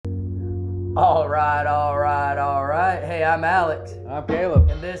All right. Hey, I'm Alex. I'm Caleb.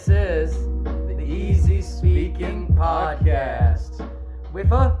 And this is the Easy Speaking Podcast.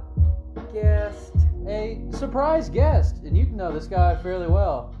 With a guest. A surprise guest. And you know this guy fairly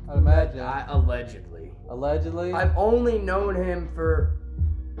well, I'd imagine. Allegedly. Allegedly? I've only known him for...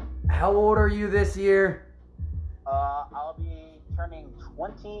 How old are you this year? I'll be turning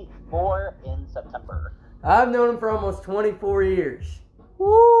 24 in September. I've known him for almost 24 years.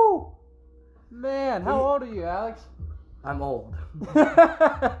 Woo! Man, how old are you, Alex? I'm old.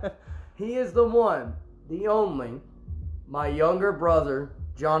 He is the one, the only, my younger brother,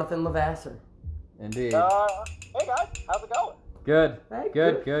 Jonathon Levasseur. Indeed. Hey guys, how's it going? Good. Hey,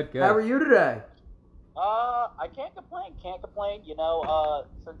 Good. How are you today? I can't complain. You know,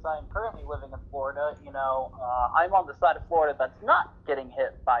 since I'm currently living in Florida, I'm on the side of Florida that's not getting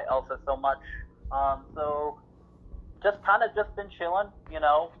hit by Elsa so much. So just been chilling. You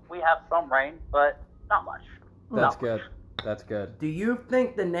know, we have some rain, but not much. That's good. Do you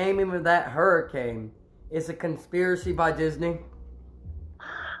think the naming of that hurricane is a conspiracy by Disney?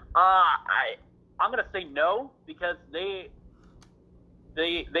 I'm gonna say no, because they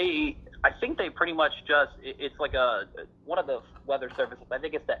I think they pretty much just, it's like one of the weather services, I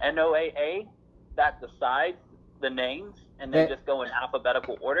think it's the NOAA, that decides the names, and they just go in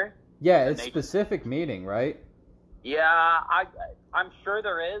alphabetical order. Yeah, it's specific meaning, right? Yeah, I'm sure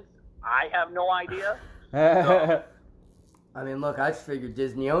there is. I have no idea. So. I mean, look, I just figured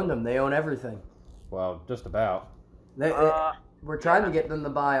Disney owned them. They own everything. Well, just about. We're trying to get them to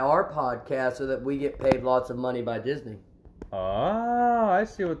buy our podcast so that we get paid lots of money by Disney. Oh, I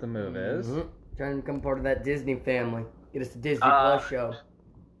see what the move is. Trying to become part of that Disney family. Get us a Disney Plus show.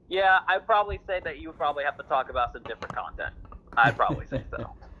 Yeah, I'd probably say that you would probably have to talk about some different content. I'd probably say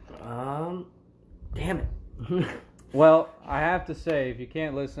so. Damn it. Well, I have to say, if you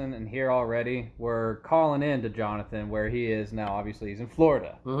can't listen and hear already, we're calling in to Jonathon where he is now. Obviously, he's in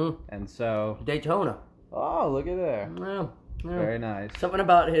Florida. And so... Daytona. Oh, look at there. Yeah. Very nice. Something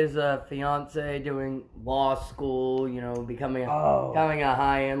about his fiance doing law school, becoming a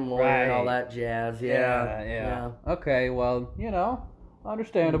high-end lawyer and all that jazz. Yeah. Okay, well,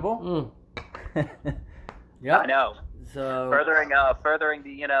 understandable. Yeah. I know. So furthering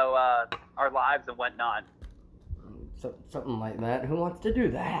the our lives and whatnot. Something like that. Who wants to do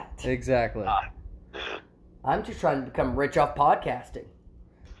that? Exactly. I'm just trying to become rich off podcasting.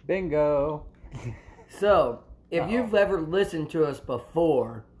 Bingo. So, if you've ever listened to us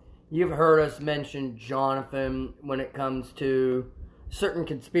before, you've heard us mention Jonathon when it comes to certain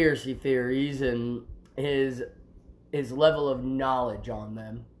conspiracy theories and his level of knowledge on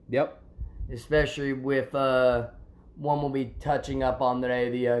them. Yep. Especially with one we'll be touching up on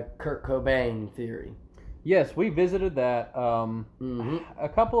today, the Kurt Kobain theory. Yes, we visited that a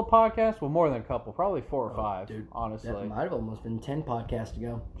couple of podcasts, well, more than a couple, probably 4 or 5, dude, honestly. That might have almost been 10 podcasts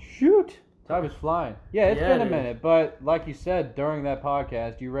ago. Shoot! Time is flying. Yeah, it's been a minute, but like you said during that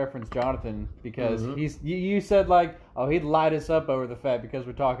podcast, you referenced Jonathon because you said he'd light us up over the fact because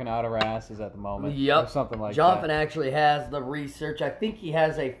we're talking out our asses at the moment. Yep. Or something like Jonathon that. actually has the research. I think he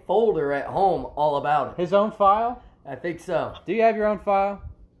has a folder at home all about it. His own file? I think so. Do you have your own file?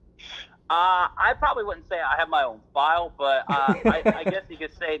 I probably wouldn't say I have my own file, but I guess you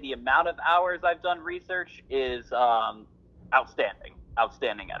could say the amount of hours I've done research is outstanding.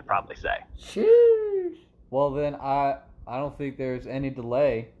 Outstanding, I'd probably say. Sheesh. Well, then I don't think there's any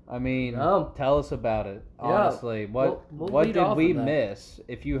delay. I mean, tell us about it, honestly. What did we miss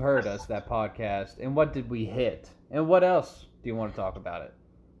if you heard us, that podcast, and what did we hit? And what else do you want to talk about it?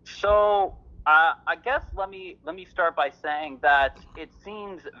 So... I guess let me start by saying that it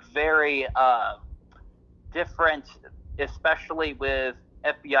seems very different, especially with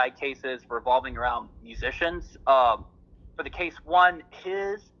FBI cases revolving around musicians. For the case one,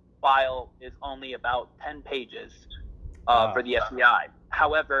 his file is only about 10 pages for the FBI.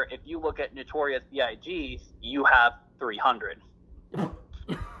 However, if you look at Notorious B.I.G.'s, you have 300.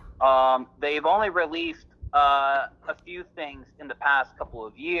 They've only released a few things in the past couple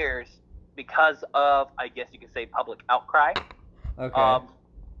of years because of, I guess you could say, public outcry. Okay.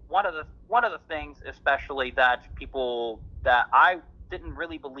 One of the things, especially that I didn't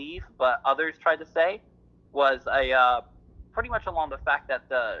really believe, but others tried to say, was pretty much along the fact that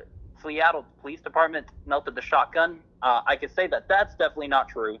the Seattle Police Department melted the shotgun. I could say that that's definitely not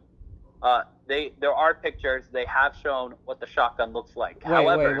true. There are pictures. They have shown what the shotgun looks like.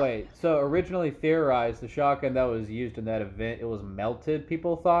 Wait. So originally theorized, the shotgun that was used in that event, it was melted,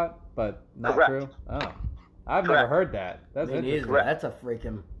 people thought, but not Correct. true? Oh. I've never heard that. That's interesting. That's a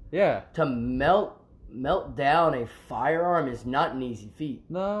freaking... Yeah. To melt melt down a firearm is not an easy feat.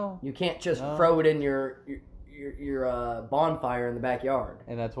 No. You can't just throw it in your bonfire in the backyard.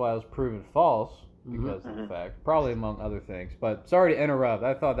 And that's why it was proven false, because of the fact. Probably among other things. But sorry to interrupt.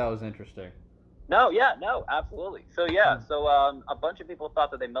 I thought that was interesting. No, absolutely. So, so a bunch of people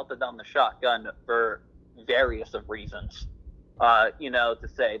thought that they melted down the shotgun for various of reasons. To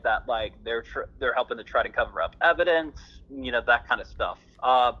say that, like, they're helping to try to cover up evidence, that kind of stuff.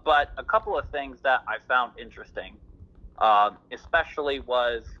 But a couple of things that I found interesting, especially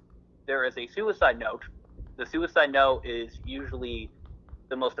was there is a suicide note. The suicide note is usually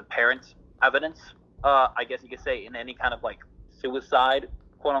the most apparent evidence, I guess you could say, in any kind of, like, suicide,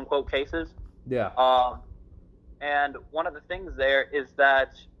 quote-unquote, cases. Yeah. And one of the things there is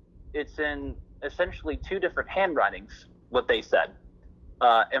that it's in essentially two different handwritings, what they said,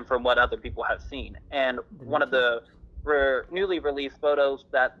 and from what other people have seen. And one of the newly released photos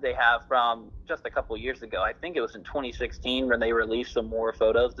that they have from just a couple of years ago, I think it was in 2016 when they released some more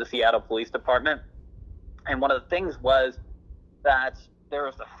photos, the Seattle Police Department. And one of the things was that there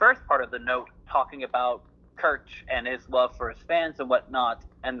was the first part of the note talking about Kurt and his love for his fans and whatnot,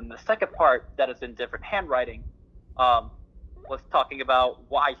 and then the second part that is in different handwriting was talking about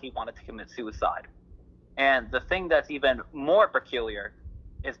why he wanted to commit suicide. And the thing that's even more peculiar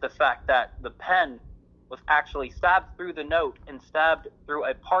is the fact that the pen was actually stabbed through the note and stabbed through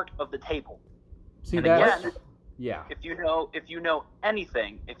a part of the table. See, and that's, again, yeah. If you know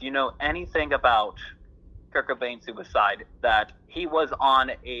anything about Kurt Cobain's suicide, that he was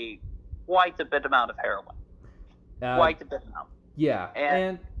on quite a bit amount of heroin. Quite a bit amount. Yeah,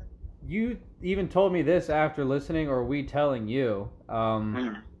 and you even told me this after listening, or we telling you.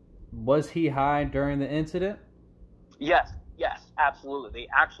 Was he high during the incident? Yes, absolutely. They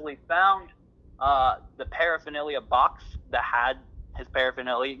actually found the paraphernalia box that had his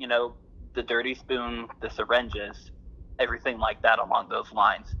paraphernalia, the dirty spoon, the syringes, everything like that along those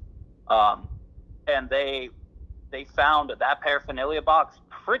lines. And they found that paraphernalia box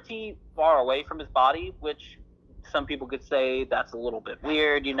pretty far away from his body, which some people could say that's a little bit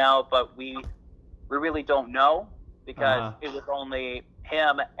weird, but we really don't know, because it was only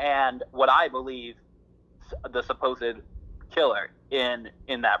him and what I believe the supposed killer in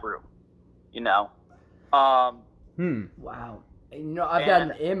that room, Wow. I've got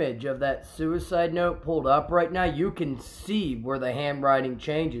an image of that suicide note pulled up right now. You can see where the handwriting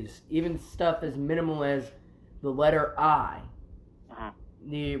changes. Even stuff as minimal as the letter I.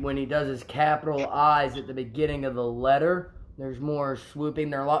 When he does his capital I's at the beginning of the letter, there's more swooping.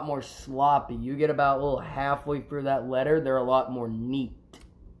 They're a lot more sloppy. You get about a little halfway through that letter, they're a lot more neat.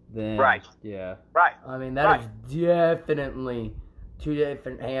 Right. Yeah. Right. I mean, that is definitely two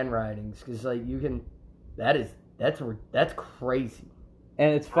different handwritings, because like that's crazy.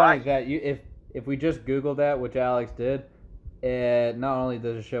 And it's funny that if we just Google that, which Alex did, it not only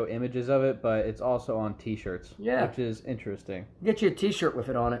does it show images of it, but it's also on T-shirts. Yeah, which is interesting. Get you a T-shirt with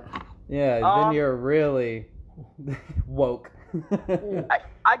it on it. Yeah, then you're really woke.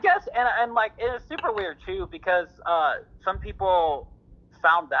 I guess, and like it's super weird too, because some people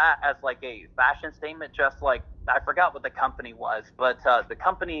found that as like a fashion statement, just like, I forgot what the company was, but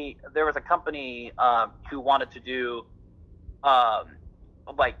there was a company who wanted to do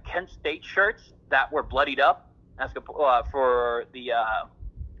like Kent State shirts that were bloodied up as for the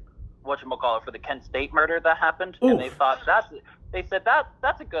whatchamacallit, for the Kent State murder that happened. Oof. And they said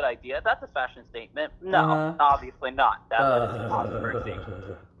that's a good idea. That's a fashion statement. No, obviously not. That was controversy.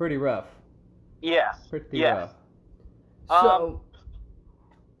 Pretty rough. Yes. Pretty rough. So,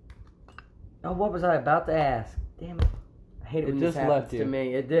 what was I about to ask? Damn it! I hate it when this happens to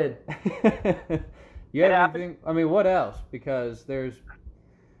me. It did. You have anything? I mean, what else? Because there's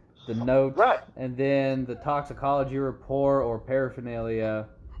the note, and then the toxicology report or paraphernalia.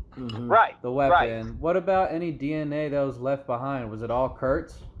 Right. The weapon. Right. What about any DNA that was left behind? Was it all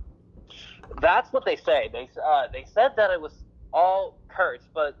Kurt's? That's what they say. They said that it was all Kurt's,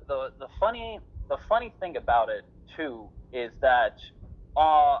 but the funny thing about it too is that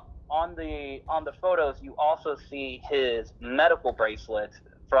on the photos you also see his medical bracelet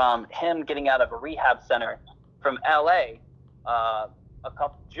from him getting out of a rehab center from LA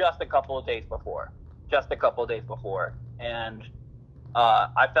just a couple of days before. And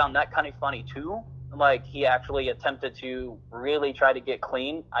I found that kind of funny too. Like, he actually attempted to really try to get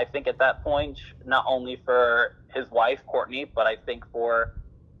clean, I think, at that point, not only for his wife, Courtney, but I think for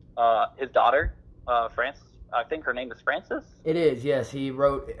his daughter, Frances. I think her name is Frances. It is, yes. He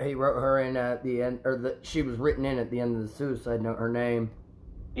wrote her in at the end, she was written in at the end of the suicide note, her name.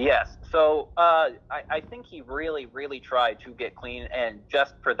 Yes. So I think he really, really tried to get clean, and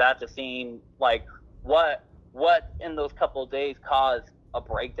just for that to seem like what in those couple of days caused a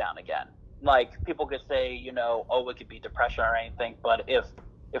breakdown again? Like, people could say, you know, oh, it could be depression or anything, but if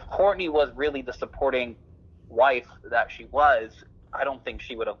Courtney was really the supporting wife that she was, I don't think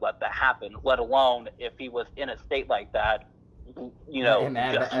she would have let that happen, let alone if he was in a state like that, you know. Him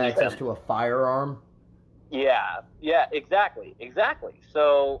have access to a firearm? Yeah, exactly.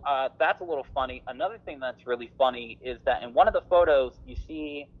 So that's a little funny. Another thing that's really funny is that in one of the photos, you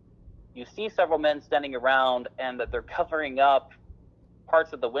see several men standing around, and that they're covering up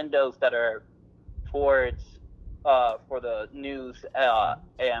parts of the windows that are towards for the news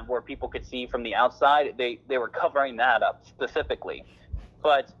and where people could see from the outside. They were covering that up specifically.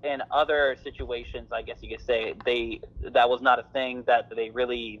 But in other situations, I guess you could say that was not a thing that they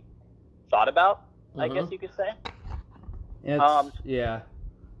really thought about. I guess you could say. Yeah.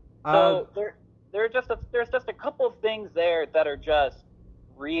 So there's just a couple of things there that are just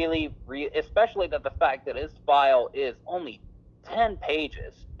really, especially that the fact that his file is only 10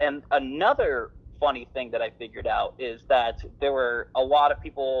 pages. And another funny thing that I figured out is that there were a lot of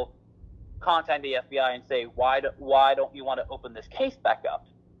people contact the FBI and say, why don't you want to open this case back up?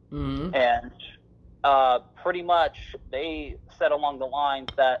 Mm-hmm. And pretty much they said along the lines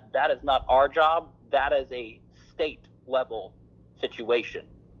that is not our job. That is a state level situation.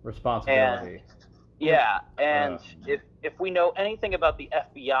 Responsibility. And if we know anything about the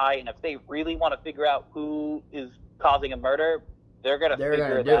FBI, and if they really want to figure out who is causing a murder, they're going to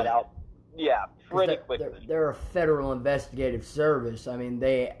figure that out. Yeah, pretty quickly. They're a federal investigative service. I mean,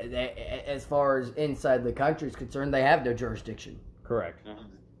 they as far as inside the country is concerned, they have no jurisdiction. Correct. Mm-hmm.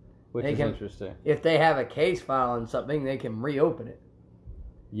 Which is interesting. If they have a case file on something, they can reopen it.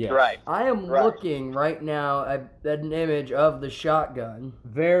 Yes. Right. I am looking right now at an image of the shotgun.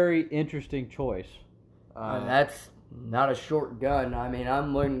 Very interesting choice. That's not a short gun. I mean,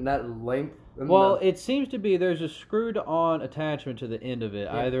 I'm looking at that length. Well, it seems to be there's a screwed-on attachment to the end of it.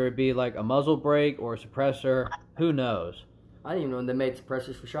 Yeah. Either it be like a muzzle brake or a suppressor. Who knows? I didn't even know they made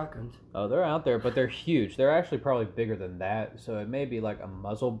suppressors for shotguns. Oh, they're out there, but they're huge. They're actually probably bigger than that. So it may be like a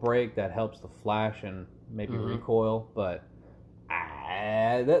muzzle brake that helps the flash and maybe recoil. But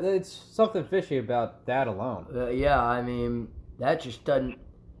it's something fishy about that alone. Yeah, I mean, that just doesn't...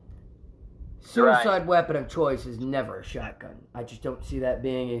 Suicide weapon of choice is never a shotgun. I just don't see that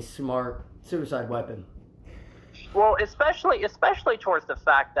being a smart suicide weapon. Well, especially towards the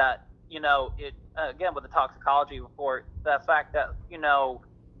fact that, you know, it again with the toxicology report, the fact that, you know,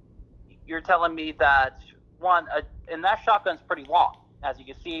 you're telling me that and that shotgun's pretty long, as you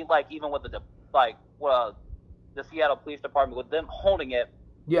can see, like even with the Seattle Police Department, with them holding it,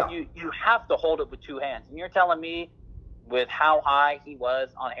 you have to hold it with two hands, and you're telling me, with how high he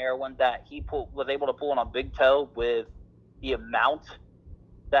was on heroin, that he was able to pull on a big toe with the amount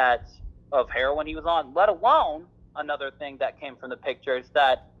of heroin he was on, let alone another thing that came from the pictures,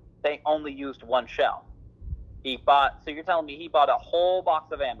 that they only used one shell. So you're telling me he bought a whole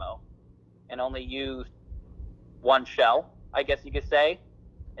box of ammo and only used one shell, I guess you could say,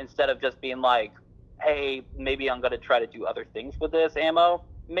 instead of just being like, hey, maybe I'm going to try to do other things with this ammo.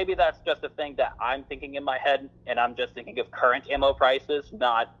 Maybe that's just a thing that I'm thinking in my head, and I'm just thinking of current ammo prices,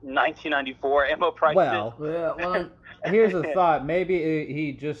 not 1994 ammo prices. Well, here's a thought. Maybe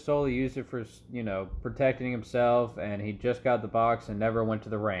he just solely used it for, you know, protecting himself, and he just got the box and never went to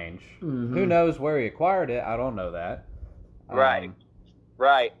the range. Mm-hmm. Who knows where he acquired it? I don't know that. Right.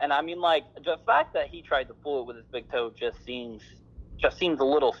 And I mean, like, the fact that he tried to pull it with his big toe just seems a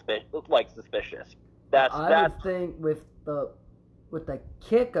little suspicious. I would think with the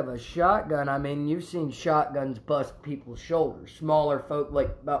kick of a shotgun, I mean, you've seen shotguns bust people's shoulders. Smaller folk, like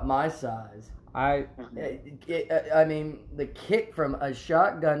about my size. I mean, the kick from a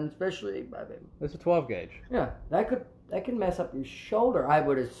shotgun, especially, I mean, it's a 12 gauge. Yeah, that could mess up your shoulder. I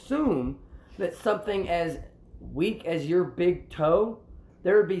would assume that something as weak as your big toe,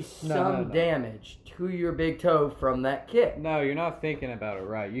 there would be some damage to your big toe from that kick. No, you're not thinking about it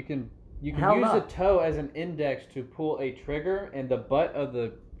right. You can use the toe as an index to pull a trigger, and the butt of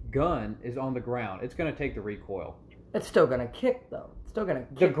the gun is on the ground. It's going to take the recoil. It's still going to kick, though. It's still going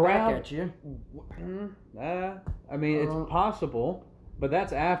to kick back at you. I mean, it's possible, but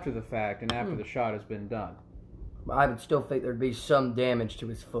that's after the fact and after the shot has been done. I would still think there'd be some damage to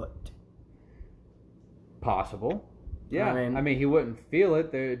his foot. Possible. Yeah, I mean, he wouldn't feel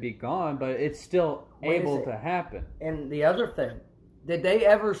it. It'd be gone, but it's still able to happen. And the other thing, did they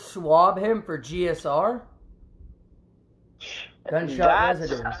ever swab him for GSR? Gunshot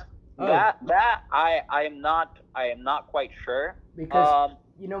residue. That I am not quite sure. Because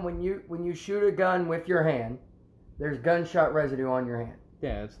you know, when you shoot a gun with your hand, there's gunshot residue on your hand.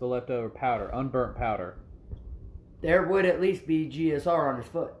 Yeah, it's the leftover powder, unburnt powder. There would at least be GSR on his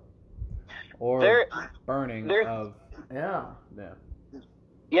foot. Or burning of... Yeah.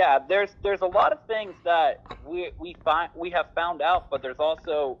 Yeah, there's a lot of things that we have found out, but there's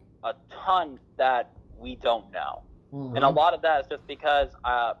also a ton that we don't know. Mm-hmm. And a lot of that is just because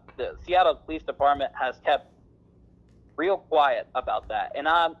the Seattle Police Department has kept real quiet about that.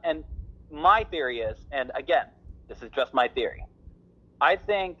 And my theory is, and again, this is just my theory, I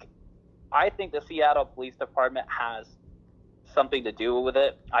think the Seattle Police Department has something to do with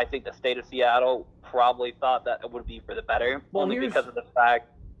it. I think the state of Seattle probably thought that it would be for the better, only because of the fact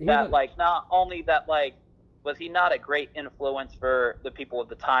that, like, not only that, like, was he not a great influence for the people of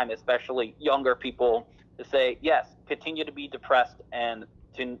the time, especially younger people, to say, yes, continue to be depressed and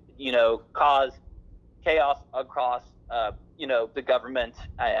to, cause chaos across, the government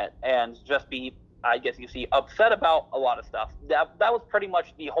and just be, I guess you see, upset about a lot of stuff. That was pretty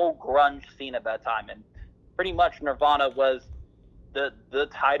much the whole grunge scene at that time, and pretty much Nirvana was the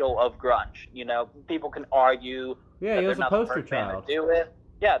title of grunge. People can argue that he was a poster child. Do it.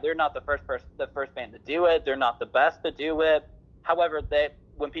 Yeah, they're not the first band to do it. They're not the best to do it. However,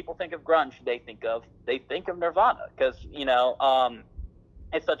 when people think of grunge, they think of Nirvana because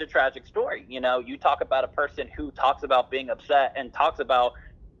it's such a tragic story. You talk about a person who talks about being upset and talks about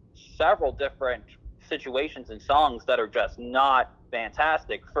several different situations and songs that are just not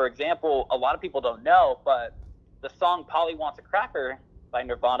fantastic. For example, a lot of people don't know, but the song "Polly Wants a Cracker" by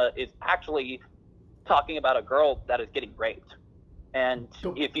Nirvana is actually talking about a girl that is getting raped. And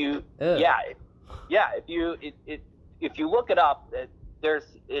if you if you look it up, it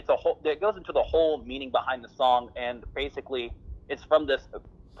goes into the whole meaning behind the song, and basically it's from this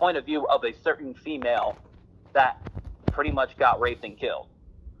point of view of a certain female that pretty much got raped and killed.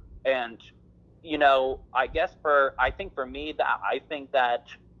 And I think for me, I think that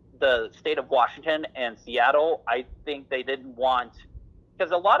the state of Washington and Seattle, I think they didn't want,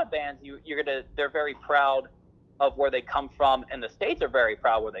 because a lot of bands they're very proud of where they come from, and the states are very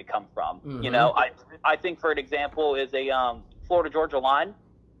proud where they come from. Mm-hmm. I think for an example is a Florida Georgia Line.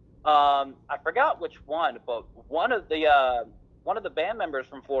 I forgot which one, but one of the band members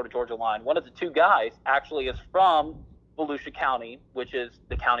from Florida Georgia Line, one of the two guys, actually is from Volusia County, which is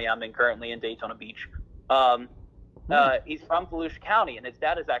the county I'm in currently in Daytona Beach. He's from Volusia County, and his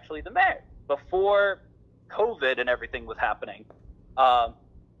dad is actually the mayor. Before COVID and everything was happening,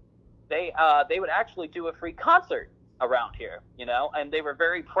 they would actually do a free concert around here, and they were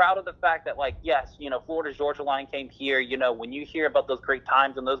very proud of the fact that, like, yes, Florida Georgia Line came here. When you hear about those great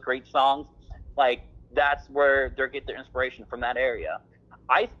times and those great songs, like, that's where they get their inspiration, from that area.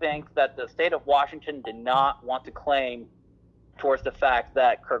 I think that the state of Washington did not want to claim towards the fact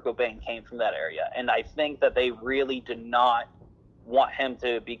that Kurt Cobain came from that area, and I think that they really did not want him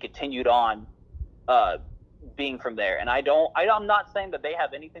to be continued on being from there. And I'm not saying that they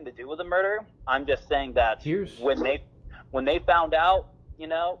have anything to do with the murder. I'm just saying that when they found out,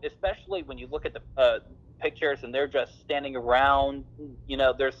 especially when you look at the pictures and they're just standing around,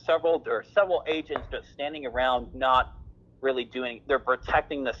 there are several agents just standing around, not really doing, they're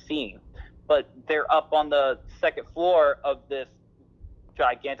protecting the scene, but they're up on the second floor of this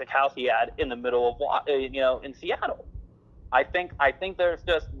gigantic house he had in the middle of, in Seattle. I think there's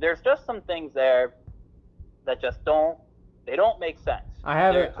just some things there that just don't make sense. I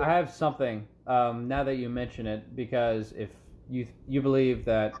have something now that you mention it, because if you believe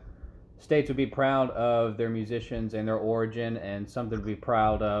that states would be proud of their musicians and their origin and something to be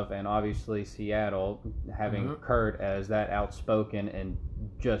proud of, and obviously Seattle having Kurt as that outspoken and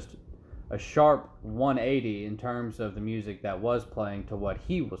just a sharp 180 in terms of the music that was playing to what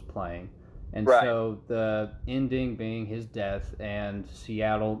he was playing. And right. So the ending being his death, and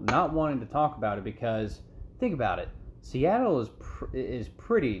Seattle not wanting to talk about it, because think about it, Seattle is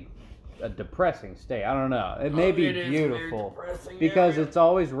pretty a depressing state. I don't know. It may be beautiful because it's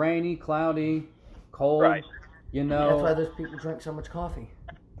always rainy, cloudy, cold. Right. That's why those people drink so much coffee.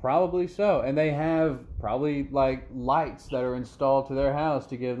 Probably so. And they have probably like lights that are installed to their house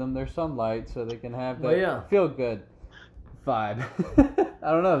to give them their sunlight so they can have that feel good vibe.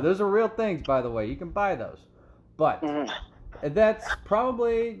 I don't know. Those are real things, by the way. You can buy those. But that's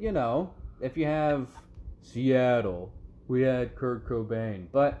probably, if you have Seattle, we had Kurt Cobain.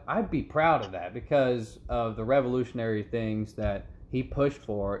 But I'd be proud of that because of the revolutionary things that he pushed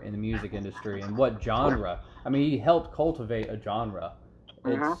for in the music industry and what genre. I mean, he helped cultivate a genre.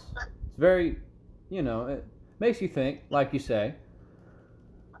 It's very, it makes you think, like you say.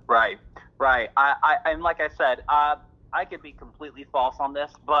 Right. I and like I said, I could be completely false on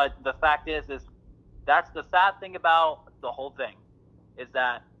this, but the fact is that's the sad thing about the whole thing. is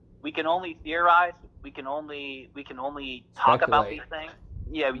that we can only theorize, we can only talk about these things.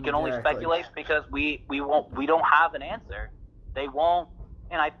 Yeah, we can only speculate because we don't have an answer. They won't,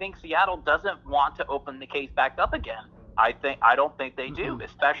 and I think Seattle doesn't want to open the case back up again. I don't think they do,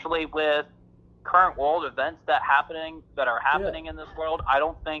 especially with current world events that are happening in this world. I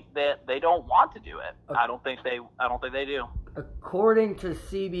don't think that they don't want to do it. I don't think they do. According to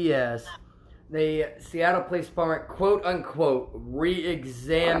CBS, the Seattle Police Department, quote unquote,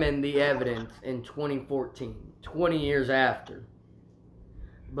 re-examined the evidence in 2014, 20 years after.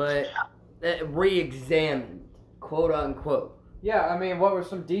 But re-examined, quote unquote. Yeah, I mean, what were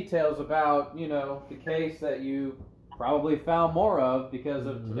some details about, the case that you probably found more of because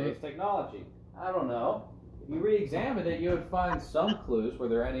of today's technology? I don't know. If you re-examined it, you would find some clues. Were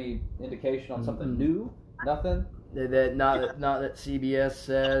there any indication on something new? Nothing? Not that CBS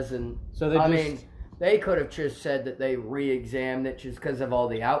says, and so they could have just said that they re-examined it just because of all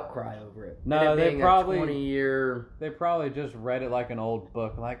the outcry over it. No, they probably just read it like an old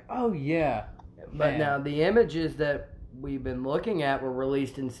book, like, oh yeah. But now the images that we've been looking at were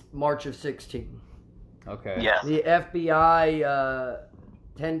released in March of 16. Okay. Yes. The FBI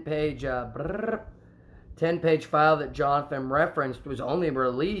 10-page file that Jonathon referenced was only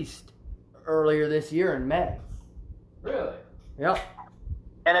released earlier this year in May. Really? Yep.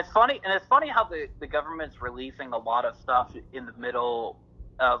 And it's funny how the government's releasing a lot of stuff in the middle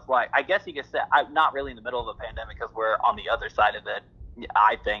of, like, I guess you could say, I'm not really in the middle of a pandemic because we're on the other side of it,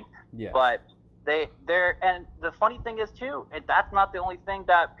 I think. Yeah. But they're and the funny thing is too, that's not the only thing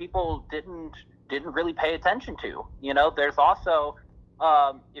that people didn't really pay attention to. There's also,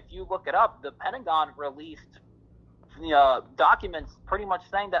 if you look it up, the Pentagon released documents pretty much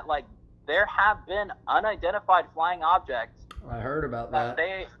saying that, like, there have been unidentified flying objects. I heard about that.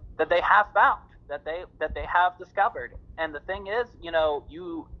 That they have found, that they have discovered. And the thing is,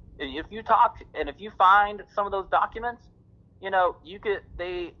 if you talk and if you find some of those documents,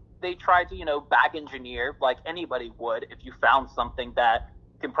 they try to back engineer like anybody would if you found something that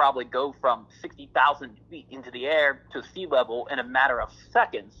can probably go from 60,000 feet into the air to sea level in a matter of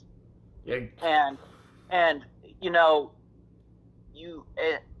seconds. Yeah. And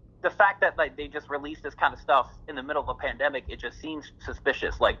the fact that, like, they just released this kind of stuff in the middle of a pandemic, it just seems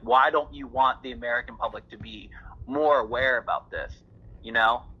suspicious. Like, why don't you want the American public to be more aware about this?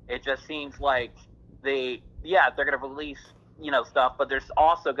 It just seems like they're going to release, stuff, but there's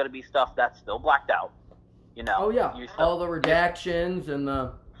also going to be stuff that's still blacked out. Oh yeah, all the redactions and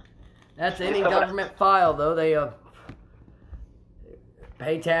that's any government file though. They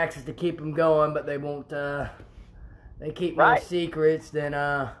pay taxes to keep them going, but they won't. They keep more secrets than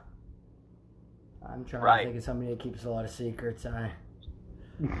I'm trying to think of somebody that keeps a lot of secrets.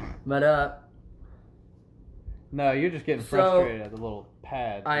 No, you're just getting frustrated at the little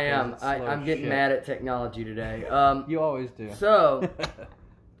pad. I am. I'm getting mad at technology today. You always do. So,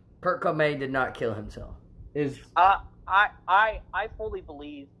 Kurt Cobain did not kill himself. I fully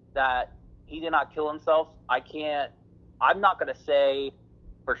believe that he did not kill himself. I'm not going to say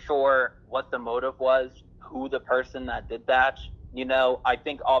for sure what the motive was, who the person that did that. I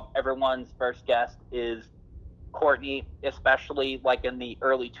think everyone's first guess is Courtney, especially like in the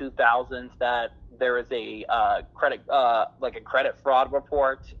early 2000s, that there was a credit fraud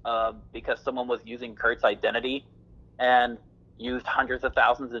report because someone was using Kurt's identity and used hundreds of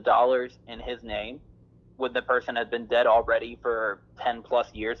thousands of dollars in his name when the person had been dead already for 10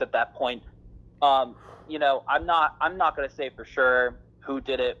 plus years at that point. I'm not going to say for sure who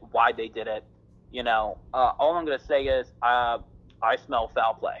did it, why they did it. All I'm going to say is I smell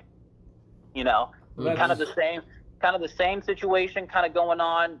foul play. Kind of the same situation kind of going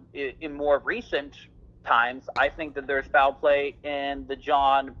on in more recent times. I think that there's foul play in the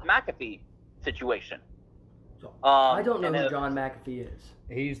John McAfee situation. I don't know who John McAfee is.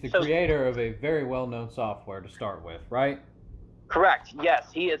 He's the creator of a very well-known software to start with, right? Correct. Yes,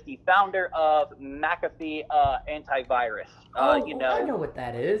 he is the founder of McAfee antivirus. I know what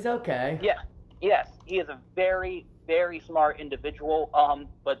that is. Okay. Yeah. Yes, he is a very, very smart individual,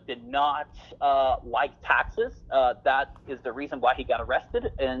 but did not like taxes. That is the reason why he got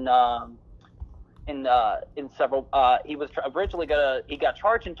arrested in several. He was originally he got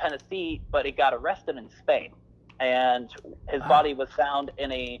charged in Tennessee, but he got arrested in Spain, and his body was found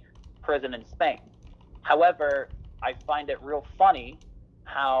in a prison in Spain. However, I find it real funny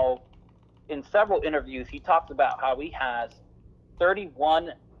how in several interviews he talks about how he has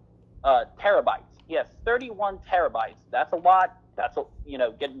 31 terabytes. Yes, 31 terabytes. That's a lot.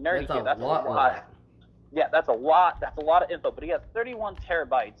 Getting nerdy here. That's a lot. Yeah, that's a lot. That's a lot of info. But he has 31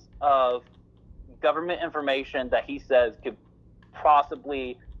 terabytes of government information that he says could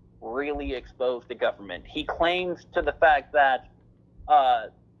possibly really expose the government. He claims to the fact that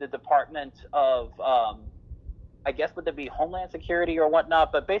the Department of, I guess would it be Homeland Security or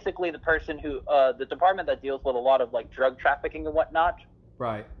whatnot, but basically the person who, the department that deals with a lot of like drug trafficking and whatnot.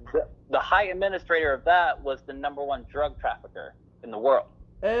 Right. The high administrator of that was the #1 drug trafficker in the world.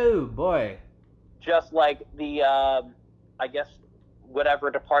 Oh boy. Just like the, I guess, whatever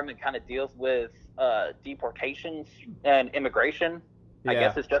department kind of deals with deportations and immigration. Yeah. I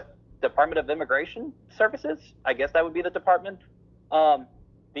guess it's just Department of Immigration Services. I guess that would be the department.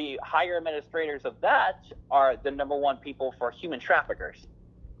 The higher administrators of that are the #1 people for human traffickers.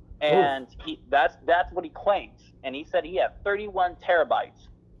 And that's what he claims. And he said he had 31 terabytes.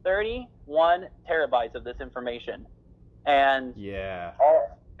 31 terabytes of this information. And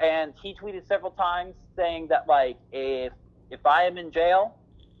and he tweeted several times saying that, like, if I am in jail,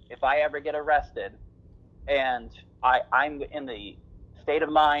 if I ever get arrested, and I'm in the state of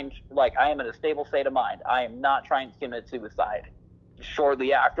mind, like I am in a stable state of mind, I am not trying to commit suicide.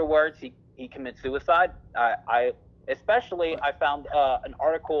 Shortly afterwards, he commits suicide. I found an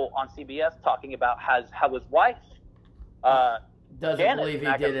article on CBS talking about how his wife doesn't believe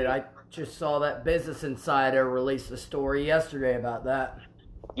he did it. I just saw that Business Insider release a story yesterday about that.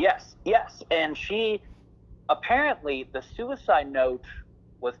 Yes, and she apparently the suicide note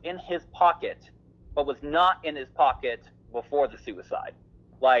was in his pocket, but was not in his pocket before the suicide.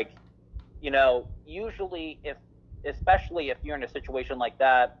 Like, usually especially if you're in a situation like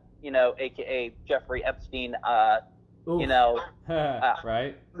that, aka Jeffrey Epstein, right?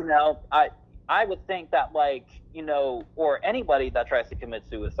 I would think that, like, or anybody that tries to commit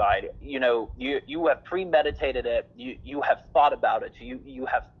suicide, you have premeditated it, you have thought about it, you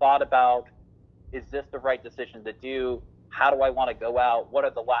have thought about, is this the right decision to do? How do I want to go out? What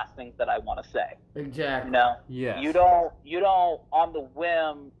are the last things that I want to say? Exactly. Yes. You don't on the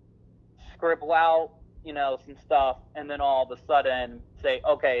whim scribble out, some stuff, and then all of a sudden say,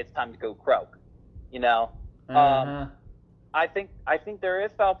 okay, it's time to go croak. I think there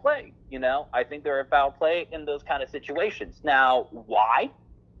is foul play. I think there is foul play in those kind of situations. Now, why?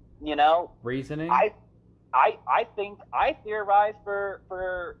 Reasoning. I think I theorize for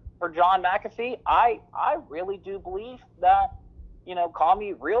John McAfee. I really do believe that, call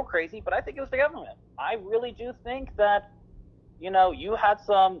me real crazy, but I think it was the government. I really do think that, you had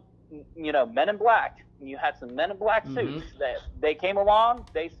some, men in black. You had some men in black suits that they came along.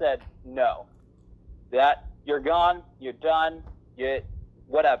 They said, no, that you're gone, you're done,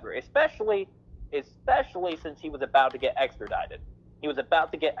 whatever. Especially since he was about to get extradited.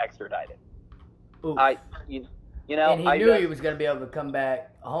 Oof. And he knew he was going to be able to come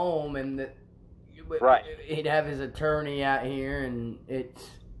back home, and he'd have his attorney out here, and it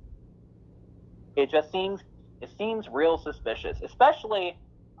seems real suspicious. Especially,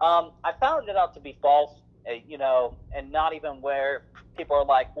 I found it out to be false, and not even where people are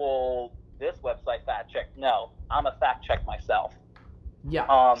like, well, this website fact check. No, I'm a fact check myself. Yeah.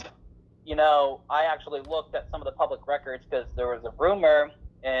 I actually looked at some of the public records because there was a rumor.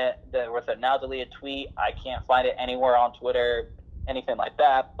 There was a now deleted tweet. I can't find it anywhere on Twitter, anything like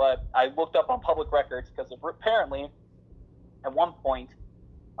that. But I looked up on public records because apparently, at one point,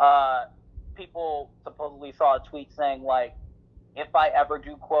 people supposedly saw a tweet saying, like, if I ever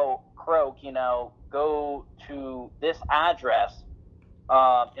do croak, go to this address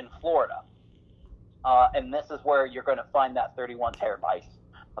in Florida. And this is where you're going to find that 31 terabytes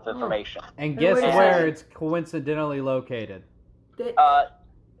of information. And guess where it's coincidentally located?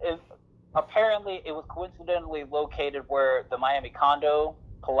 Apparently, it was coincidentally located where the Miami condo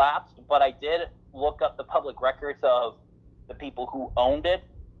collapsed, but I did look up the public records of the people who owned it.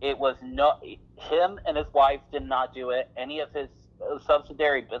 It was not him and his wife did not do it. Any of his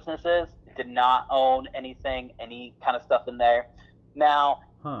subsidiary businesses did not own anything, any kind of stuff in there. Now,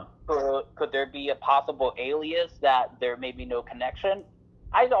 could there be a possible alias that there may be no connection?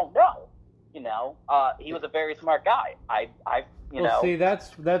 I don't know. He was a very smart guy. See,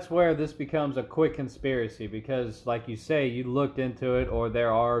 that's where this becomes a quick conspiracy because, like you say, you looked into it, or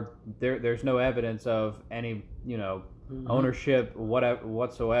there's no evidence of any, ownership,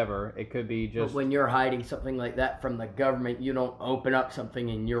 whatsoever. It could be just. But when you're hiding something like that from the government, you don't open up something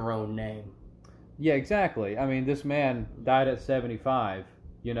in your own name. Yeah, exactly. I mean, this man died at 75.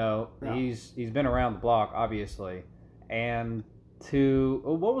 He's been around the block, obviously, and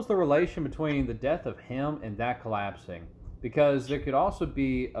what was the relation between the death of him and that collapsing? Because there could also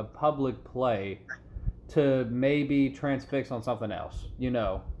be a public play to maybe transfix on something else,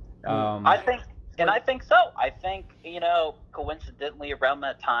 I think so. I think, coincidentally around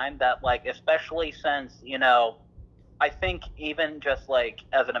that time that, like, especially since, I think even just like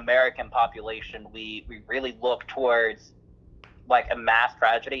as an American population, we really look towards like a mass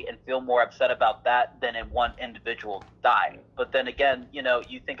tragedy and feel more upset about that than in one individual dying. But then again, you know,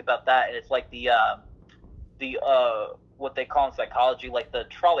 you think about that and it's like the what they call in psychology, like the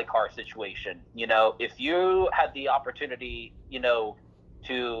trolley car situation. You know, if you had the opportunity, you know,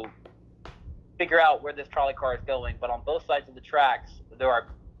 to figure out where this trolley car is going, but on both sides of the tracks,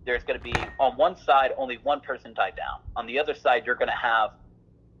 there's going to be, on one side, only one person tied down. On the other side, you're going to have,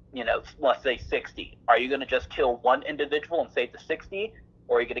 you know, let's say 60. Are you going to just kill one individual and save the 60?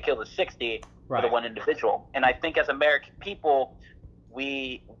 Or are you going to kill the 60 for the one individual? And I think as American people,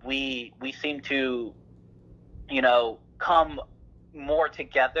 we seem to, you know, come more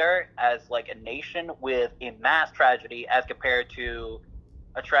together as like a nation with a mass tragedy as compared to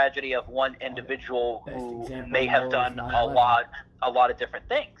a tragedy of one individual who may have done a lot of different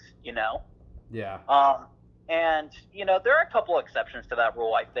things, you know? Yeah. And, you know, there are a couple exceptions to that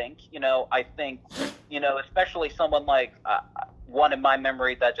rule, I think. You know, especially someone like one in my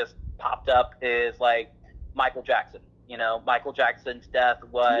memory that just popped up is like Michael Jackson. You know, Michael Jackson's death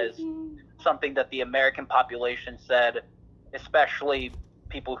was something that the American population said, especially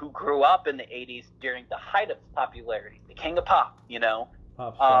people who grew up in the 80s during the height of his popularity, the king of pop, you know.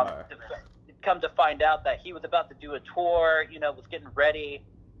 Pop star. Come to find out that he was about to do a tour, you know, was getting ready,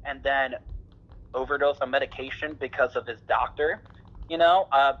 and then overdose on medication because of his doctor. You know,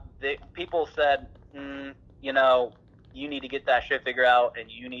 people said, you know, you need to get that shit figured out,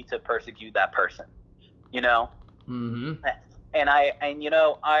 and you need to persecute that person. You know. Mm-hmm. And you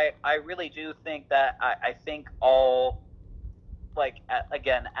know, I really do think that I think all, like,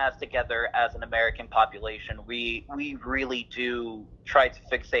 again, as together as an American population, we really do try to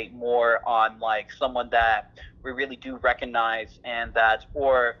fixate more on like someone that we really do recognize, and that,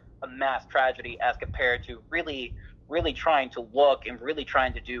 or a mass tragedy, as compared to really trying to look and really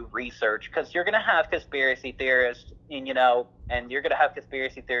trying to do research. Because you're going to have conspiracy theorists, and you know, and you're going to have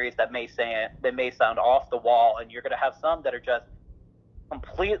conspiracy theories that may sound off the wall, and you're going to have some that are just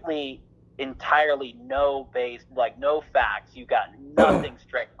completely, entirely no facts. You got nothing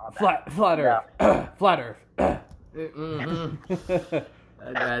straight on that. Flat Earth. Yeah. Flat Earth.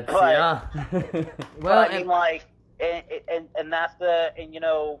 That's, but, yeah. Well, I mean, like, and that's the, and you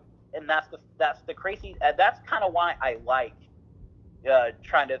know, and that's the crazy. That's kind of why I like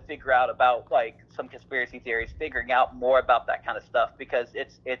trying to figure out about like some conspiracy theories, figuring out more about that kind of stuff, because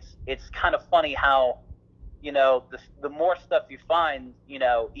it's kind of funny how, you know, the more stuff you find, you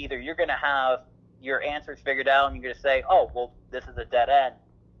know, either you're going to have your answers figured out and you're going to say, oh, well, this is a dead end.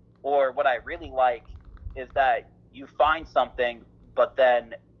 Or what I really like is that you find something, but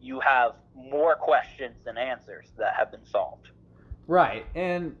then you have more questions than answers that have been solved. Right.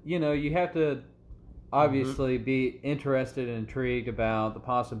 And, you know, you have to obviously be interested and intrigued about the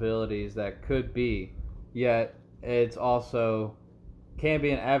possibilities that could be, yet it's also can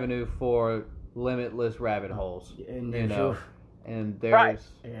be an avenue for limitless rabbit holes, and you know. And there's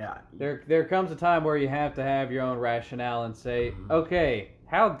yeah, there comes a time where you have to have your own rationale and say, okay,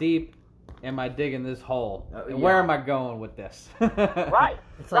 how deep am I digging this hole, and where am I going with this? Right.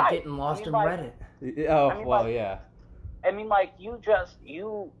 It's like getting lost in Reddit. Yeah. I mean, like,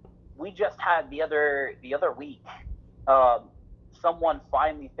 we just had the other week, someone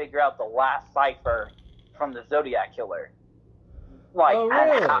finally figured out the last cipher from the Zodiac Killer. Like, oh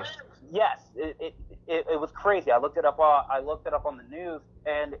really? Yes, it was crazy. I looked it up on the news,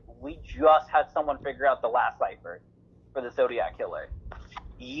 and we just had someone figure out the last cipher for the Zodiac Killer.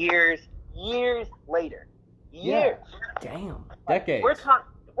 Years later. Years. Yeah. Damn. Decades.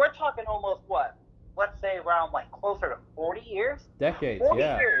 We're talking almost what? Let's say around like closer to 40 years. Decades. 40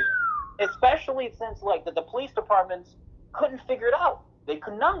 yeah. years. Especially since like the police departments couldn't figure it out. They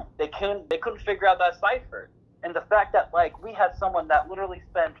could not. They couldn't figure out that cipher. And the fact that like we had someone that literally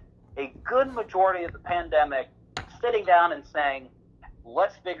spent a good majority of the pandemic sitting down and saying,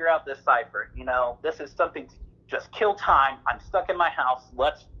 let's figure out this cipher. You know, this is something to just kill time. I'm stuck in my house.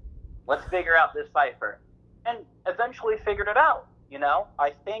 Let's figure out this cipher. And eventually figured it out. You know,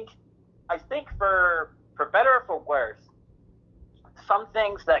 I think for better or for worse, some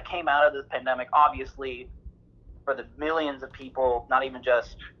things that came out of this pandemic, obviously, for the millions of people, not even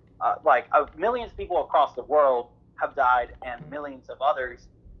just millions of people across the world have died, and millions of others,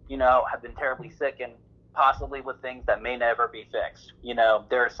 you know, have been terribly sick and possibly with things that may never be fixed. You know,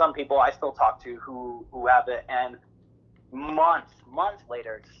 there are some people I still talk to who have it, and months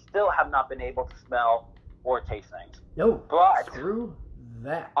later still have not been able to smell or taste things. No, but through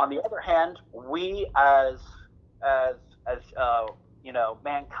that. On the other hand, we as you know,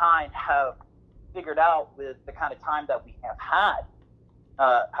 mankind have figured out with the kind of time that we have had,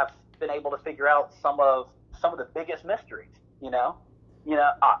 have been able to figure out some of the biggest mysteries. I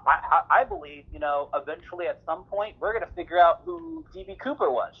believe, eventually at some point we're going to figure out who D.B. Cooper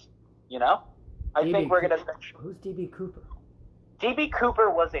was. I think we're going to. Who's D.B. Cooper? D.B.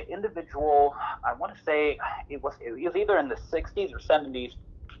 Cooper was an individual. I want to say he was either in the 60s or 70s,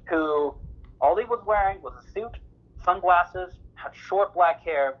 who all he was wearing was a suit, sunglasses, had short black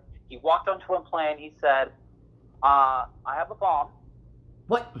hair. He walked onto a plane. He said, "I have a bomb."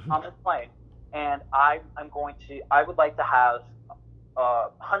 What? On this plane, and I would like to have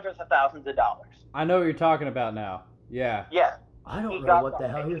hundreds of thousands of dollars. I know what you're talking about now. Yeah. Yeah. I don't know what the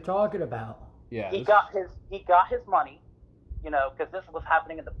hell you're talking about. Yeah. He got his money, because this was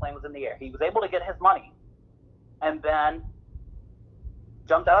happening and the plane was in the air. He was able to get his money, and then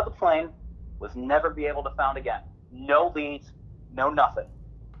jumped out of the plane, was never be able to found again. No leads, no nothing.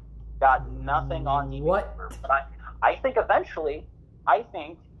 Got nothing on DB Cooper. But I think eventually,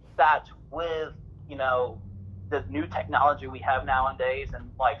 that with, the new technology we have nowadays and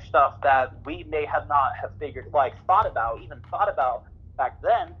like stuff that we may have not have thought about back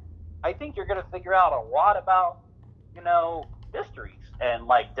then, I think you're going to figure out a lot about, mysteries and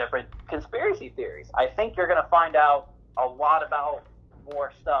like different conspiracy theories. I think you're going to find out a lot about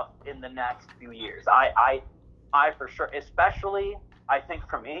more stuff in the next few years. I for sure, especially I think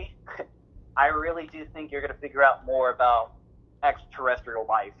for me, I really do think you're going to figure out more about extraterrestrial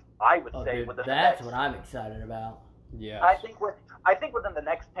life. I would say within that's what I'm excited about. Yeah. I think within the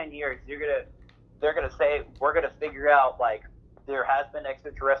next 10 years, they're gonna say we're gonna figure out like there has been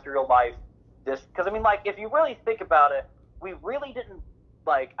extraterrestrial life. Because if you really think about it, we really didn't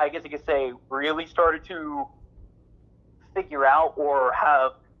I guess you could say really started to figure out or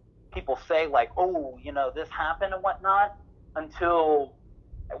have people say this happened and whatnot until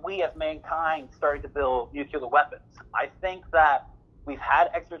we as mankind started to build nuclear weapons. I think that we've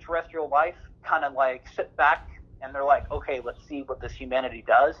had extraterrestrial life kind of sit back and they're like, okay, let's see what this humanity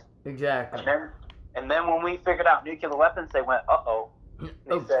does. Exactly. And then when we figured out nuclear weapons, they went, uh-oh.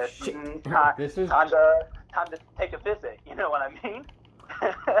 They said, shit. Time to take a visit. You know what I mean?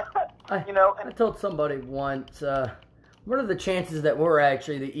 I told somebody once, what are the chances that we're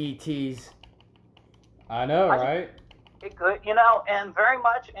actually the ETs? I know, right? It could, and very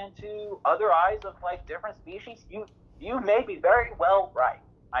much into other eyes of different species, you may be very well right.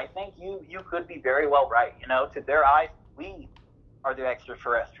 I think you could be very well right. To their eyes, we are the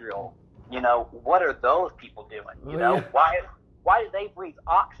extraterrestrial. What are those people doing? Why do they breathe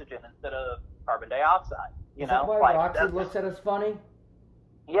oxygen instead of carbon dioxide? Is that why Roxy looks at us funny?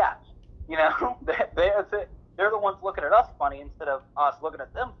 Yeah. They're the ones looking at us funny instead of us looking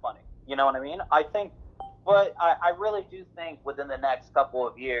at them funny. You know what I mean? But I really do think within the next couple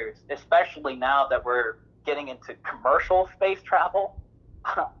of years, especially now that we're getting into commercial space travel,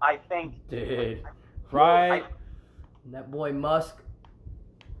 I think... Dude. Right. That boy Musk,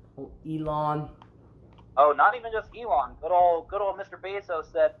 Elon. Oh, not even just Elon. Good old Mr.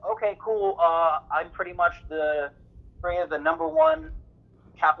 Bezos said, okay, cool, I'm pretty much the number one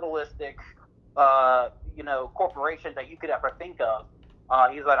capitalistic, corporation that you could ever think of.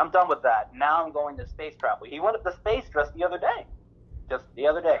 He's like, I'm done with that. Now I'm going to space travel. He went up to space just the other day.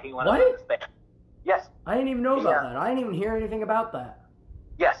 He went up to space. Yes. I didn't even know about that. I didn't even hear anything about that.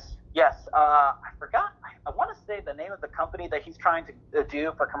 Yes. I forgot. I want to say the name of the company that he's trying to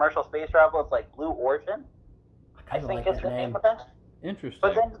do for commercial space travel is Blue Origin. I think it's the name of it.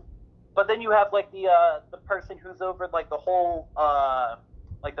 Interesting. But then you have the person who's over the whole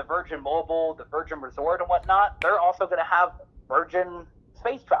the Virgin Mobile, the Virgin Resort and whatnot. They're also going to have Virgin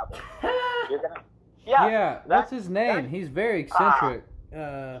space travel. Yeah. What's his name? He's very eccentric.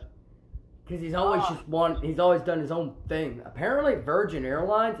 Because he's always he's always done his own thing. Apparently Virgin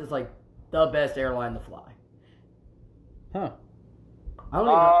Airlines is the best airline to fly. Huh. I don't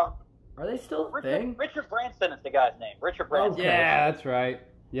even know. Are they still a thing? Richard Branson is the guy's name. Richard Branson. Okay. Yeah, that's right.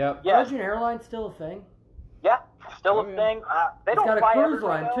 Yep. Yeah. Virgin Airlines still a thing? Yeah, still a thing. They don't got a cruise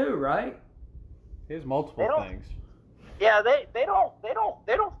line too, right? He has multiple things. Yeah, they don't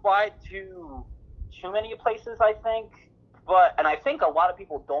fly to too many places, I think. And I think a lot of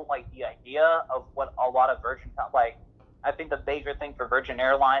people don't like the idea of what a lot of Virgin I think the major thing for Virgin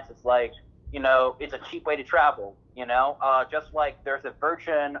Airlines is it's a cheap way to travel. Just like there's a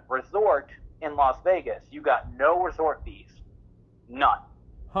Virgin Resort in Las Vegas, you got no resort fees, none,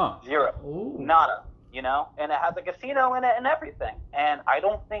 zero, Ooh. Nada. And it has a casino in it and everything. And I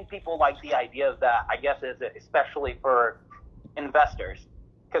don't think people like the idea of that. I guess especially for investors,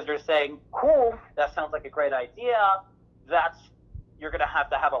 because they're saying, cool, that sounds like a great idea. That's you're going to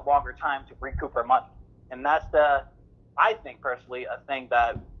have a longer time to recoup your money. And that's I think personally, a thing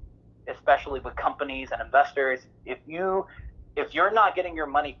that, especially with companies and investors, if you're not getting your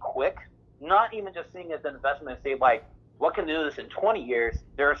money quick, not even just seeing it as an investment and say, like, what can do this in 20 years?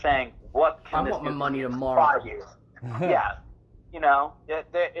 They're saying, what can this do my money tomorrow. 5 years? Yeah.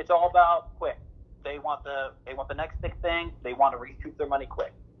 It's all about quick. They want the next big thing. They want to recoup their money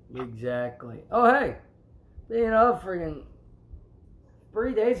quick. Exactly. Oh, hey. Freaking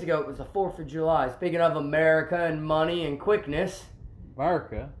 3 days ago, it was the 4th of July. Speaking of America and money and quickness.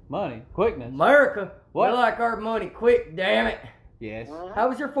 America, money, quickness. America. What? We like our money quick, damn it. Yes. How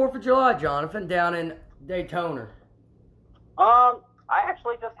was your 4th of July, Jonathan, down in Daytona? I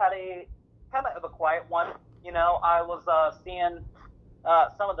actually just had a kind of a quiet one. I was seeing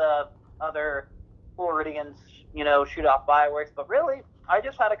some of the other Floridians, shoot off fireworks, but really, I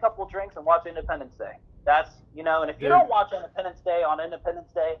just had a couple drinks and watched Independence Day. That's, and if you don't watch Independence Day on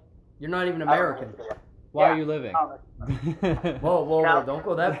Independence Day, you're not even American. Why are you living? Whoa, don't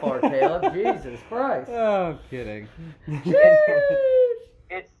go that far, Caleb. Jesus Christ. Oh, kidding.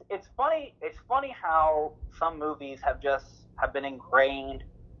 It's funny. It's funny how some movies have been ingrained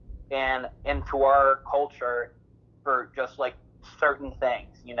into our culture for just like certain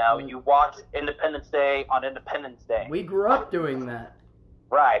things. You watch Independence Day on Independence Day. We grew up doing that.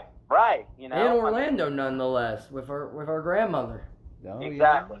 Right. In Orlando, nonetheless, with our grandmother. Oh,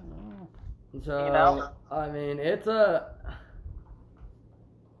 exactly. Yeah. So I mean, it's a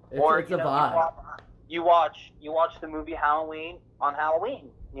vibe. You watch the movie Halloween on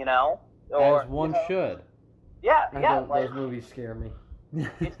Halloween. As one should. Yeah. Those movies scare me.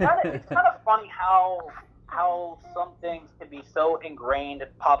 It's kind of funny how some things can be so ingrained in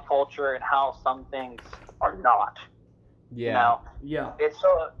pop culture and how some things are not. Yeah. Yeah. It's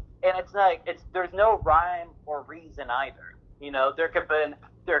so, and it's like there's no rhyme or reason either. There could have been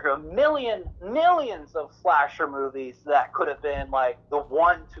millions of slasher movies that could have been like the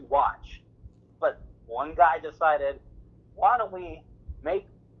one to watch, but one guy decided, why don't we make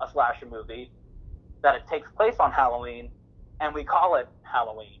a slasher movie that it takes place on Halloween and we call it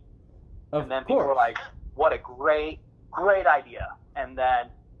Halloween? And then people were like, what a great idea. And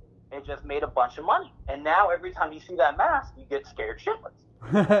then it just made a bunch of money. And now every time you see that mask, you get scared shitless.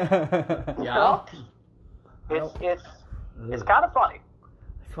 Yeah. It's kind of funny.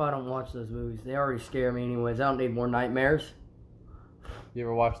 That's why I don't watch those movies. They already scare me anyways. I don't need more nightmares. You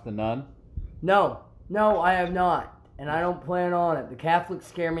ever watched The Nun? No, I have not. And I don't plan on it. The Catholics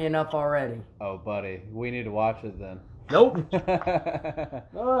scare me enough already. Oh, buddy. We need to watch it then. Nope.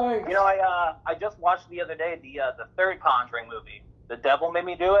 All right. I just watched the other day the third Conjuring movie. The Devil Made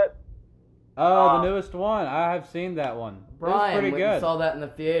Me Do It. Oh, the newest one. I have seen that one. Brian, it was pretty good. Saw that in the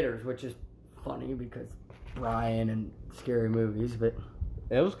theaters, which is funny because Brian and scary movies, but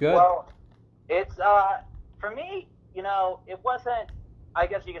it was good. Well, it's for me, it wasn't. I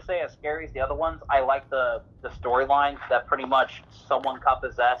guess you could say as scary as the other ones. I like the storyline that pretty much someone got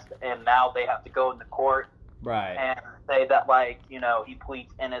possessed and now they have to go into court, right, and say that he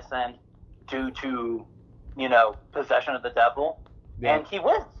pleads innocent due to possession of the devil, and he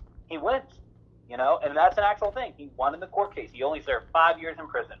wins. And that's an actual thing. He won in the court case. He only served 5 years in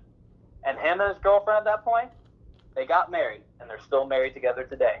prison, and him and his girlfriend at that point, they got married, and they're still married together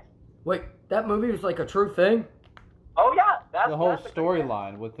today. Wait, that movie was like a true thing? Oh yeah, the whole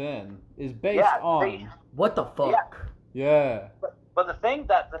storyline within is based on what the fuck? Yeah. But the thing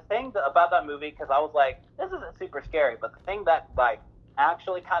about that movie, because I was like, this isn't super scary, but the thing that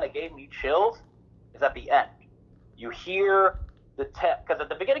actually kind of gave me chills is at the end. You hear the because at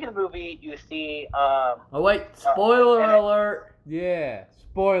the beginning of the movie you see. Oh wait! Spoiler alert! Yeah,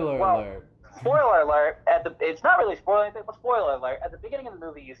 spoiler alert. Spoiler alert! It's not really spoiling anything, but spoiler alert. At the beginning of the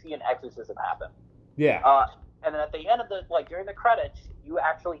movie, you see an exorcism happen. Yeah. And then at the end of during the credits, you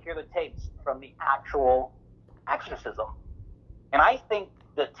actually hear the tapes from the actual exorcism. And I think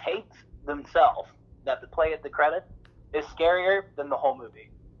the tapes themselves that play at the credits is scarier than the whole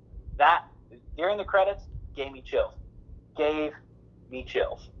movie. That, during the credits, gave me chills.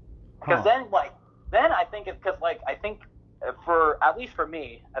 Because then I think at least for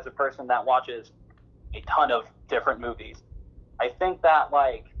me, as a person that watches a ton of different movies, I think that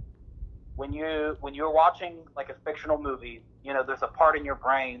when you're watching a fictional movie, there's a part in your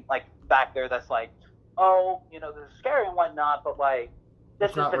brain back there that's this is scary and whatnot, but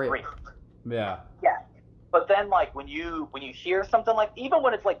this is the dream. Yeah. Yeah. But then when you hear something even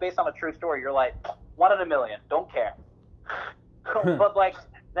when it's based on a true story, you're like, 1 in a million, don't care. But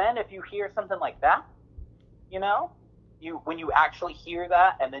then if you hear something like that, when you actually hear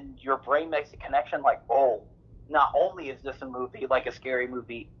that and then your brain makes a connection oh, not only is this a movie, like a scary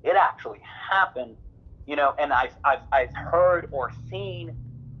movie, it actually happened, you know, and I've heard or seen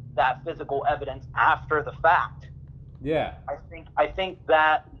that physical evidence after the fact. Yeah. I think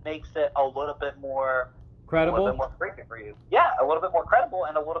that makes it a little bit more credible, a little bit more creepy for you. Yeah, a little bit more credible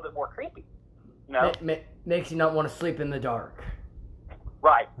and a little bit more creepy. You know, makes you not want to sleep in the dark.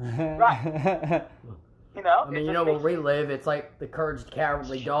 Right. Right. You know, I mean, you know where we live, it's like the Courage the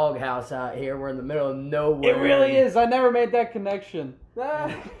Cowardly Dog house out here. We're in the middle of nowhere. It really is. I never made that connection. We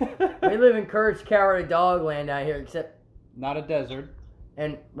live in Courage Cowardly Dog land out here, except not a desert.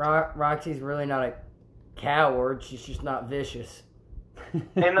 And Roxy's really not a coward. She's just not vicious.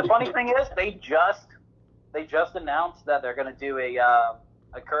 And the funny thing is, they just announced that they're going to do a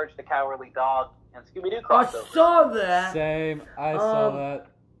Courage the Cowardly Dog and Scooby-Doo crossover. I saw that. Same. I saw that.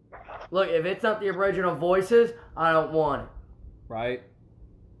 Look, if it's not the original voices, I don't want it. Right.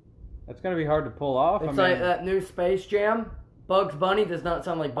 That's going to be hard to pull off. It's like that new Space Jam. Bugs Bunny does not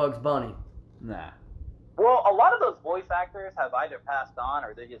sound like Bugs Bunny. Nah. Well, a lot of those voice actors have either passed on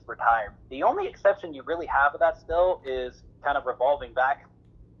or they just retired. The only exception you really have of that still is kind of revolving back,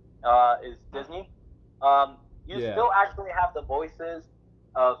 is Disney. You still actually have the voices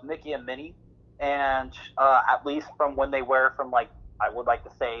of Mickey and Minnie, and at least from when they were from, like, I would like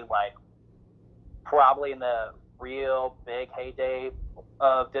to say, like, probably in the real big heyday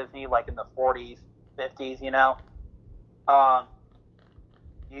of Disney, like in the 40s, 50s, you know.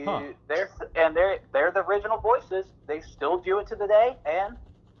 They're the original voices. They still do it to the day, and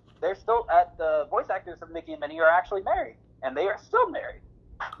they're still the voice actors of Mickey and Minnie are actually married, and they are still married.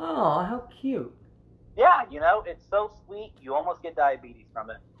 Oh, how cute! Yeah, you know, it's so sweet. You almost get diabetes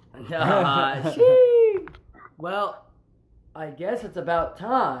from it. Well, I guess it's about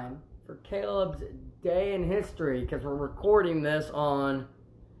time for Caleb's Day in History, because we're recording this on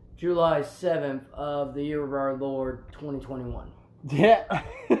July 7th of the year of our Lord 2021. Yeah.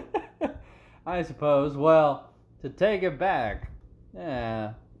 I suppose. Well, to take it back,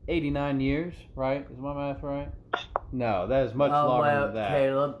 89 years, right? Is my math right? No, that is much longer than that.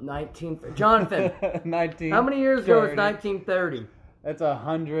 Caleb, Jonathan, 19. How many years ago was 1930? That's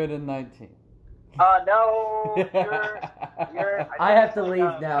 119. No, I have to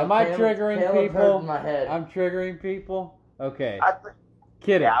leave now. Am I triggering people? My head. I'm triggering people? Okay.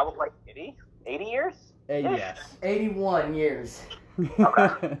 Kidding. Yeah, I was like 80 years? Yes. 81 years.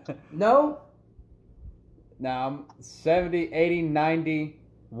 Okay. No? No, I'm 70, 80,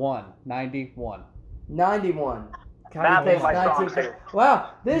 91. 91. 91. Wow,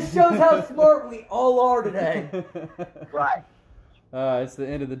 this shows how smart we all are today. Right. It's the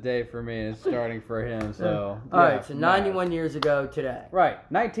end of the day for me. It's starting for him. So all right. So 91 years ago today. Right.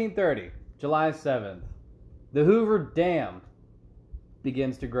 1930, July 7th, the Hoover Dam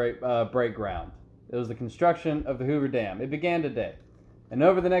begins to break ground. It was the construction of the Hoover Dam. It began today, and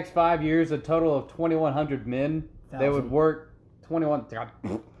over the next 5 years, a total of 2,100 men. They would work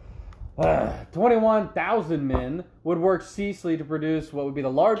 21,000 men would work ceaselessly to produce what would be the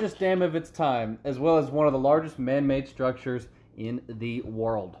largest dam of its time, as well as one of the largest man-made structures in the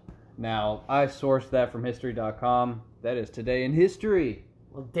world. Now, I sourced that from History.com. That is Today in History.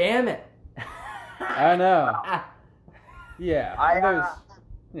 Well, damn it. I know. Yeah.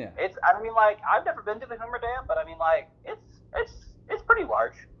 It's. I mean, like, I've never been to the Hoover Dam, but I mean, like, it's pretty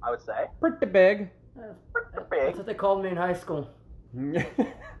large, I would say. Pretty big. Pretty big. That's what they called me in high school.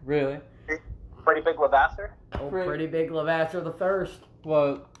 Really? Pretty Big Levasseur? Oh, Pretty Big Levasseur the first.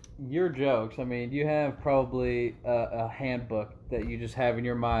 Well, your jokes, I mean, you have probably a handbook that you just have in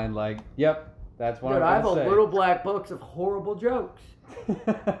your mind, like, yep, that's what I'm going to say. I have a little black book of horrible jokes.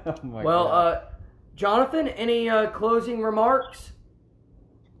 Oh my God. Jonathan, any closing remarks?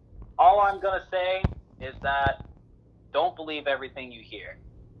 All I'm going to say is that don't believe everything you hear.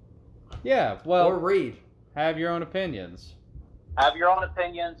 Yeah, well, or read. Have your own opinions. Have your own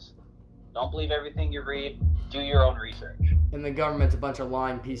opinions. Don't believe everything you read. Do your own research. And the government's a bunch of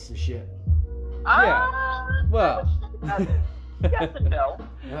lying pieces of shit. Yeah. Well. Yes and no.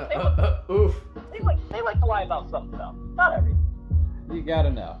 Oof. They like to lie about some stuff. Not everything. You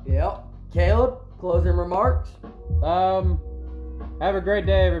gotta know. Yep. Caleb, closing remarks? Have a great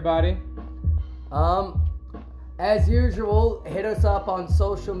day, everybody. As usual, hit us up on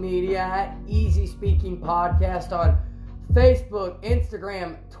social media at Easy Speaking Podcast on Facebook,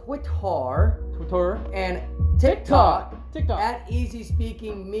 Instagram, Twitter, and TikTok. At Easy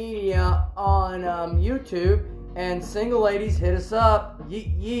Speaking Media on YouTube. And single ladies, hit us up.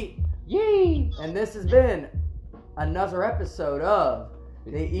 Yeet, yeet. Yee! And this has been another episode of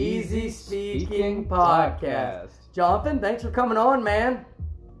the Easy Speaking Podcast. Jonathan, thanks for coming on, man.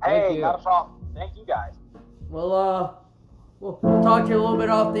 Hey, not a problem. Thank you guys. We'll talk to you a little bit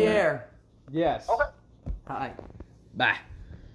off the air. Yes. Okay. Hi. Bye.